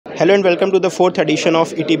Hello and welcome to the fourth edition of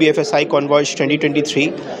ETBFSIConverge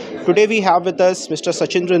 2023. Today we have with us Mr.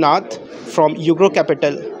 Shachindra Nath from GRO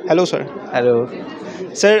Capital. Hello, sir. Hello.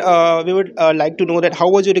 Sir, we would like to know that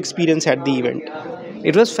how was your experience at the event?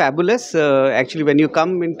 It was fabulous. Actually, when you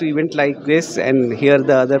come into event like this and hear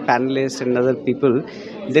the other panelists and other people,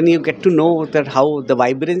 then you get to know that how the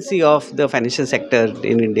vibrancy of the financial sector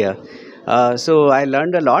in India. So I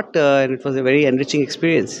learned a lot, and it was a very enriching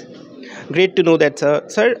experience. Great to know that, sir.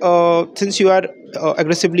 Sir, since you are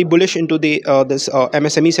aggressively bullish into the this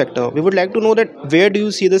MSME sector, we would like to know that where do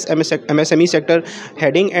you see this MSME sector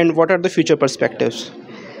heading, and what are the future perspectives?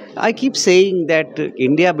 I keep saying that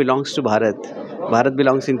India belongs to Bharat. Bharat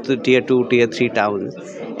belongs into tier 2, tier 3 towns.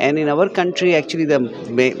 And in our country, actually, the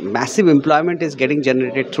massive employment is getting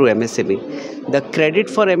generated through MSME. The credit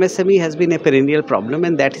for MSME has been a perennial problem,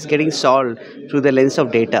 and that is getting solved through the lens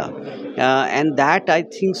of data. And that, I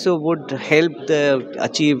think so, would help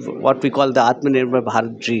achieve what we call the Atmanirbhar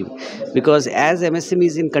Bharat dream. Because as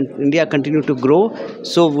MSMEs in India continue to grow,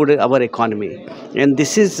 so would our economy. And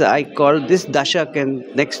this is, I call this Dashak and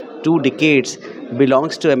next 2 decades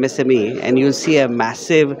belongs to MSME, and you'll see a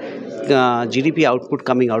massive GDP output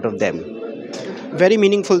coming out of them. Very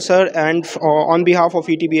meaningful, sir. And on behalf of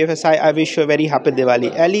ETBFSI, I wish you a very happy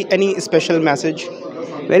Diwali. Any special message?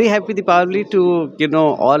 Very happy Diwali to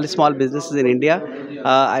all small businesses in India.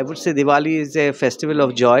 I would say Diwali is a festival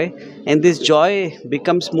of joy, and this joy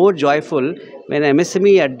becomes more joyful when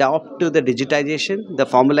MSME adopt to the digitization, the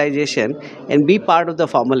formalization, and be part of the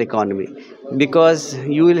formal economy. Because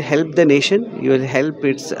you will help the nation, you will help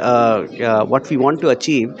its what we want to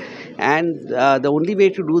achieve, and the only way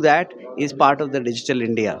to do that is part of the digital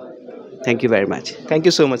India. Thank you very much. Thank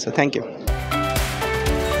you so much, sir. Thank you.